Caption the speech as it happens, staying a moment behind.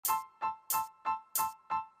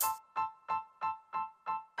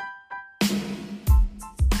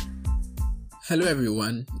Hello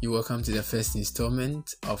everyone, you're welcome to the first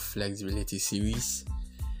installment of Flexibility series.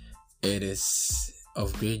 It is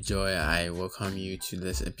of great joy I welcome you to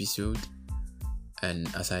this episode. And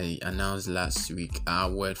as I announced last week,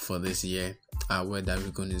 our word for this year, our word that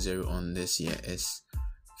we're going to zero on this year is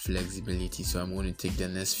flexibility. So I'm going to take the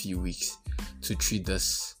next few weeks to treat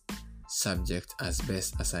this subject as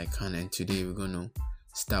best as I can. And today we're going to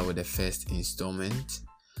start with the first installment.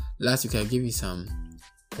 Last week I gave you some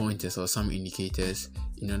pointers or some indicators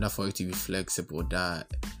in order for you to be flexible. That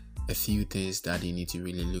a few things that you need to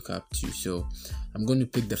really look up to. So I'm going to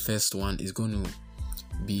pick the first one. It's going to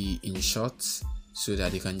be in short so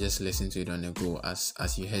that you can just listen to it on the go as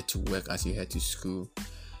you head to work, as you head to school.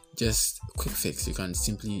 Just quick fix. You can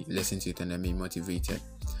simply listen to it and then be motivated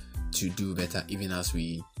to do better even as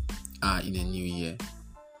we are in a new year.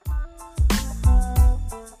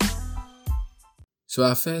 So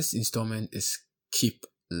our first installment is keep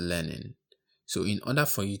learning. So in order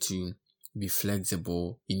for you to be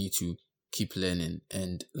flexible, you need to keep learning.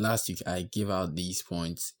 And last week I gave out these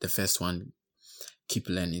points. The first one, keep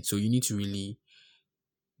learning. So you need to really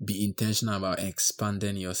be intentional about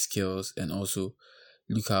expanding your skills and also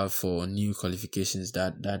look out for new qualifications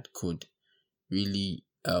that could really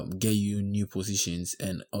get you new positions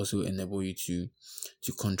and also enable you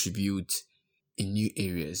to contribute in new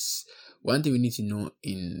areas. One thing we need to know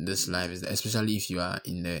in this life is that, especially if you are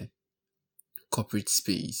in the corporate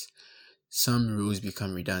space, some roles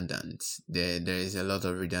become redundant. There is a lot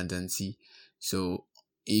of redundancy. So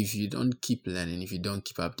if you don't keep learning, if you don't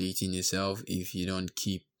keep updating yourself, if you don't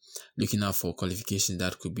keep looking out for qualifications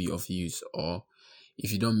that could be of use, or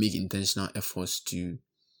if you don't make intentional efforts to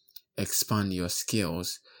expand your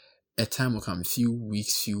skills, a time will come, few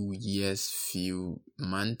weeks, few years, few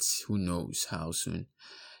months, who knows how soon,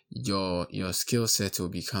 your skill set will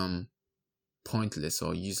become pointless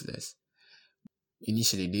or useless.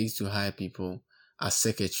 Initially, they used to hire people as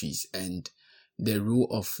secretaries, and the rule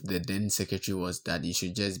of the then secretary was that you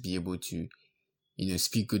should just be able to,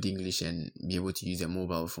 speak good English and be able to use a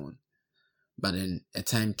mobile phone. But then a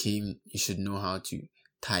time came, you should know how to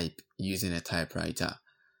type using a typewriter.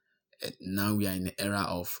 Now we are in the era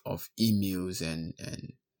of emails and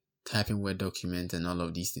typing Word documents and all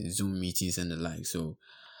of these things, Zoom meetings and the like. So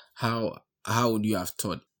how would you have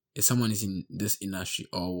thought if someone is in this industry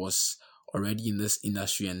or was already in this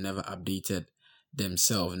industry and never updated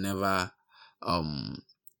themselves, never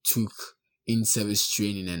took in-service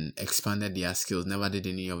training and expanded their skills, never did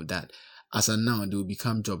any of that, as of now they will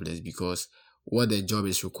become jobless because what the job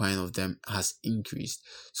is requiring of them has increased.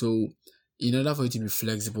 So in order for you to be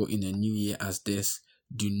flexible in a new year as this,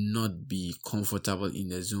 do not be comfortable in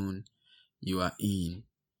the zone you are in.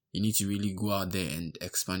 You need to really go out there and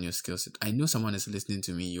expand your skill set. I know someone is listening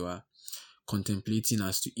to me. You are contemplating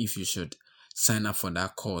as to if you should sign up for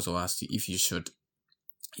that course or as to if you should,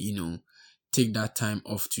 take that time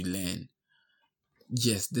off to learn.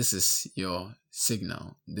 Yes, this is your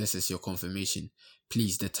signal. This is your confirmation.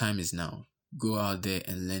 Please, the time is now. Go out there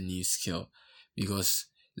and learn new skill, because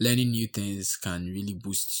learning new things can really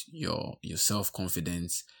boost your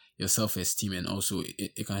self-confidence, your self-esteem, and also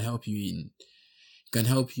it can help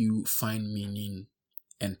you find meaning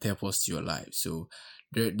and purpose to your life. So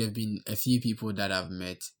there have been a few people that I've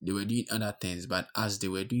met. They were doing other things, but as they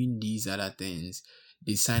were doing these other things,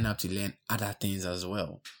 they signed up to learn other things as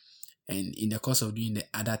well. And in the course of doing the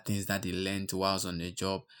other things that they learned whilst on the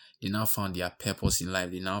job, they now found their purpose in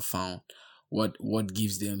life. They now found what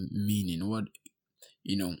gives them meaning, what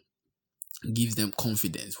gives them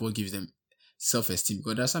confidence, what gives them self-esteem.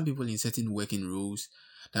 Because there are some people in certain working roles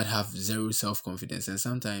that have zero self-confidence, and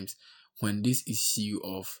sometimes when this issue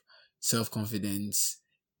of self-confidence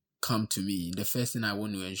come to me, the first thing I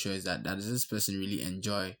want to ensure is that does this person really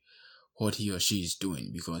enjoy what he or she is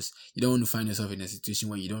doing, because you don't want to find yourself in a situation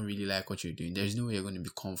where you don't really like what you're doing. There's no way you're going to be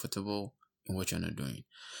comfortable in what you're not doing.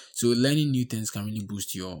 So learning new things can really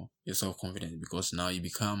boost your self-confidence, because now you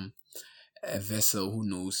become a vessel who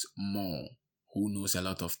knows more, who knows a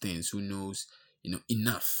lot of things, who knows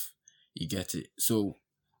enough. You get it? So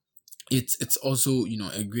it's also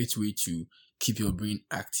a great way to keep your brain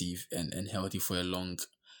active and healthy for a long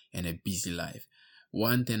and a busy life.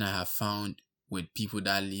 One thing I have found with people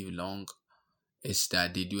that live long is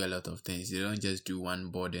that they do a lot of things. They don't just do one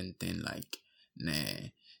boring thing. Like, nah,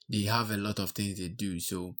 they have a lot of things they do.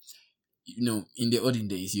 So in the olden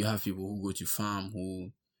days, you have people who go to farm,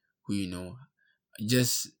 who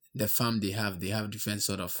just the farm they have different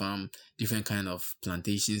sort of farm, different kind of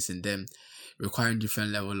plantations in them, requiring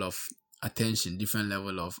different level of attention, different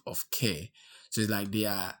level of care. So it's like they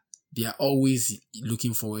are always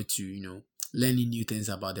looking forward to learning new things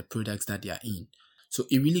about the products that they are in. So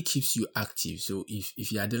it really keeps you active. So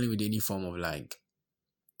if you are dealing with any form of like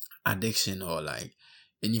addiction or like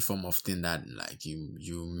any form of thing that like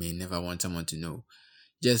you may never want someone to know,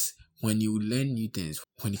 just when you learn new things,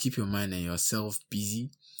 when you keep your mind and yourself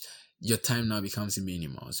busy, your time now becomes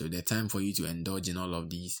minimal. So the time for you to indulge in all of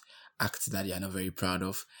these acts that you are not very proud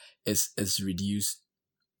of is reduced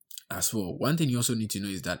as well. One thing you also need to know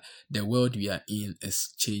is that the world we are in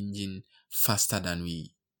is changing faster than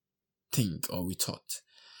we think or we thought.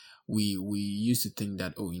 We used to think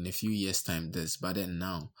that, oh, in a few years time this, but then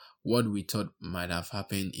now what we thought might have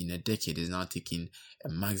happened in a decade is now taking a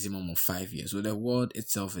maximum of 5 years. So the world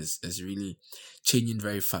itself is really changing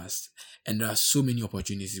very fast, and there are so many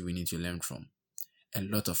opportunities we need to learn from. A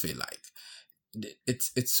lot of it, like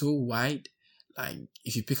it's so wide. Like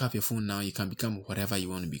if you pick up your phone now, you can become whatever you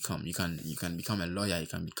want to become. You can become a lawyer, you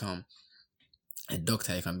can become a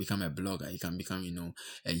doctor, you can become a blogger, you can become,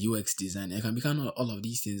 a UX designer, you can become all of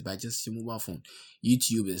these things by just your mobile phone.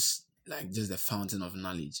 YouTube is like just the fountain of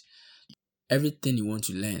knowledge. Everything you want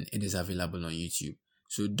to learn, it is available on YouTube.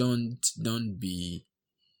 So don't be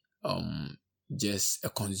just a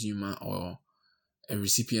consumer or a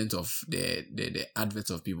recipient of the adverts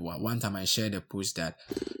of people. One time I shared a post that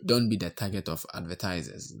don't be the target of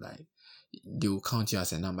advertisers. Like they will count you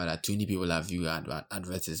as a number that 20 people have viewed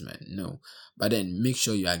advertisement. No. But then make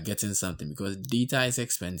sure you are getting something, because data is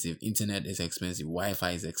expensive, internet is expensive,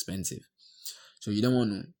 Wi-Fi is expensive. So you don't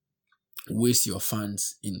want to waste your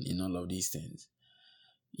funds in all of these things.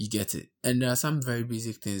 You get it. And there are some very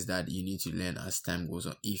basic things that you need to learn as time goes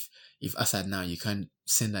on. If as at now you can't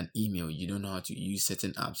send an email, you don't know how to use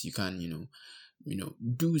certain apps, you can't,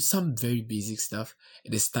 do some very basic stuff,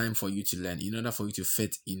 it is time for you to learn in order for you to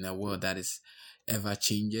fit in a world that is ever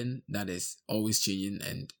changing, that is always changing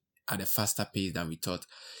and at a faster pace than we thought.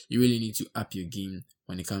 You really need to up your game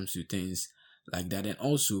when it comes to things like that. And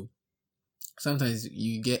also, sometimes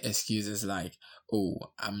you get excuses like, oh,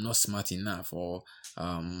 I'm not smart enough, or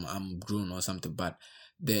I'm grown or something. But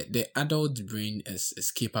the adult brain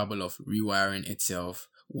is capable of rewiring itself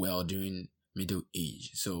well during middle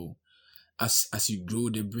age. So as you grow,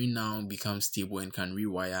 the brain now becomes stable and can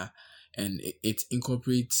rewire, and it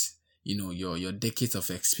incorporates your decades of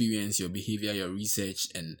experience, your behavior, your research,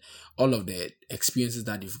 and all of the experiences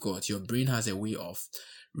that you've got. Your brain has a way of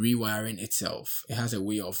rewiring itself. It has a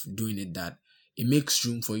way of doing it that it makes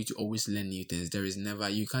room for you to always learn new things. There is never,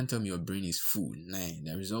 you can't tell me your brain is full. Nah,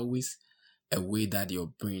 there is always a way that your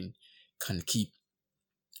brain can keep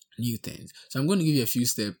new things. So I'm going to give you a few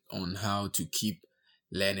steps on how to keep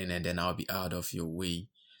learning, and then I'll be out of your way.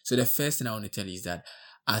 So the first thing I want to tell you is that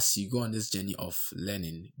as you go on this journey of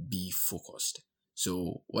learning, be focused.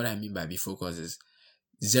 So what I mean by be focused is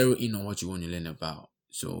zero in on what you want to learn about.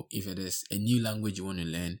 So if it is a new language you want to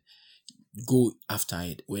learn, go after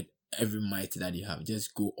it with every might that you have.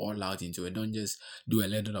 Just go all out into it. Don't just do a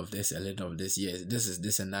little of this, a little of this. Yes, this is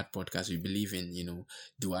this and that podcast. We believe in,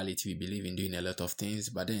 duality. We believe in doing a lot of things.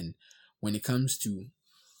 But then when it comes to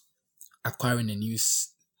acquiring a new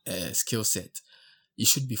skill set, you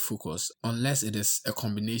should be focused, unless it is a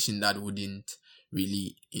combination that wouldn't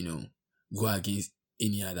really, go against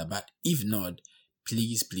any other. But if not,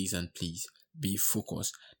 please, please, and please be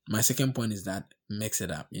focused. My second point is that mix it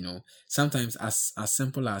up. Sometimes as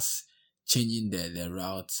simple as changing the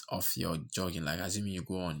route of your jogging, like assuming you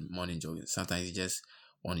go on morning jogging, sometimes you just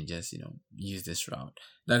want to just use this route.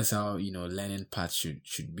 That is how learning path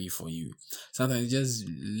should be for you. Sometimes just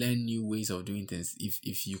learn new ways of doing things.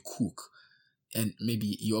 If you cook, and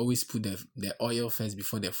maybe you always put the oil first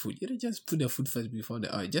before the food, you don't just put the food first before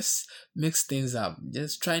the oil. Just mix things up.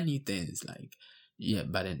 Just try new things. Like, yeah,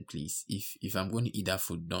 but then please, if I'm going to eat that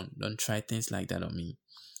food, don't try things like that on me.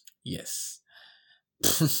 Yes.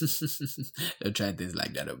 Don't try things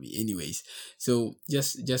like that on me. Anyways, so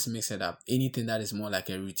just mix it up. Anything that is more like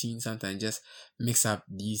a routine, sometimes just mix up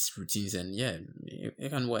these routines, and yeah,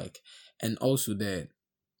 it can work. And also, the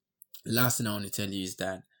last thing I want to tell you is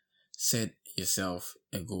that set yourself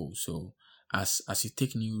a goal. So as you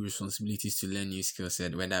take new responsibilities to learn new skill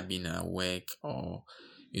set, whether being at work or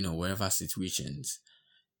wherever situations,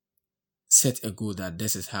 set a goal that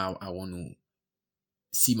this is how I want to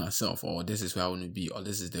see myself, or this is where I want to be, or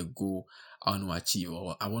this is the goal I want to achieve,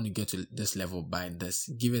 or I want to get to this level by this.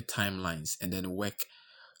 Give it timelines and then work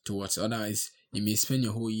towards it. Otherwise, you may spend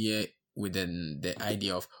your whole year with the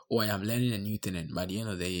idea of, oh, I am learning a new thing, and by the end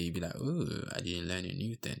of the year you'll be like, oh, I didn't learn a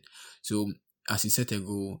new thing. So as you set a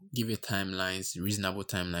goal, give it timelines, reasonable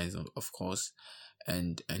timelines, of course,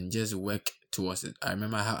 and just work towards it. I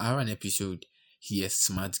remember I have an episode here,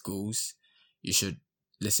 smart goals. You should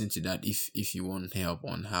listen to that. If you want help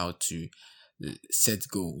on how to set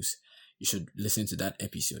goals, you should listen to that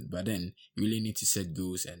episode. But then you really need to set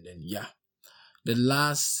goals. And then the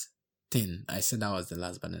last thing, I said that was the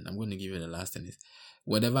last, but then I'm going to give you the last thing, is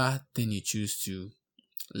whatever thing you choose to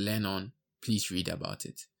learn on, please read about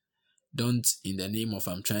it. Don't, in the name of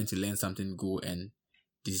I'm trying to learn something, go and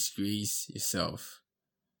disgrace yourself.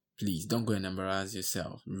 Please don't go and embarrass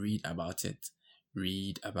yourself. Read about it.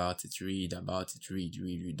 Read about it. Read about it.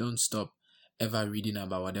 Read. Don't stop ever reading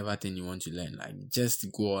about whatever thing you want to learn. Like, just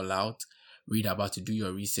go all out. Read about it. Do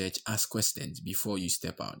your research. Ask questions before you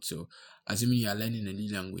step out. So, assuming you are learning a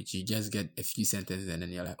new language, you just get a few sentences and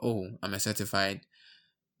then you're like, oh, I'm a certified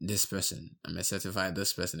this person. I'm a certified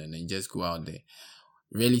this person. And then you just go out there.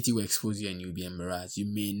 Reality will expose you and you'll be embarrassed. You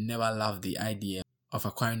may never love the idea of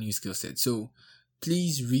acquiring new skill sets. So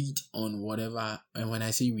please read on whatever, and when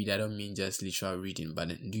I say read, I don't mean just literal reading, but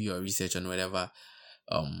do your research on whatever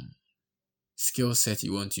skill set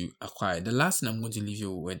you want to acquire. The last thing I'm going to leave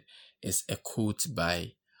you with is a quote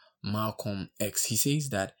by Malcolm X. He says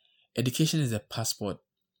that education is a passport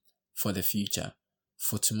for the future,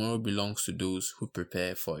 for tomorrow belongs to those who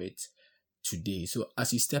prepare for it today. So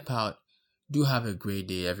as you step out, do have a great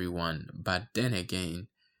day, everyone. But then again,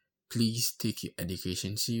 please take your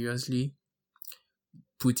education seriously.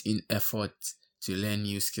 Put in effort to learn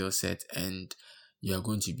new skill sets, and you're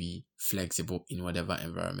going to be flexible in whatever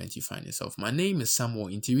environment you find yourself. My name is Samuel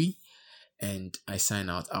Intiri, and I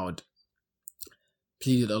sign out. I would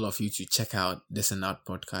plead with all of you to check out This and That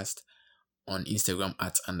Podcast on Instagram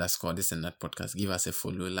 @ This and That Podcast. Give us a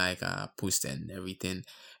follow, like our post and everything.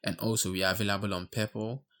 And also, we are available on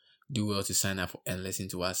Purple. Do well to sign up and listen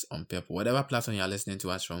to us on Purple. Whatever platform you are listening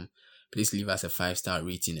to us from, please leave us a 5-star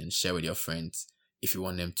rating and share with your friends if you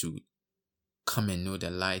want them to come and know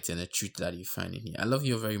the light and the truth that you find in here. I love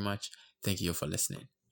you very much. Thank you for listening.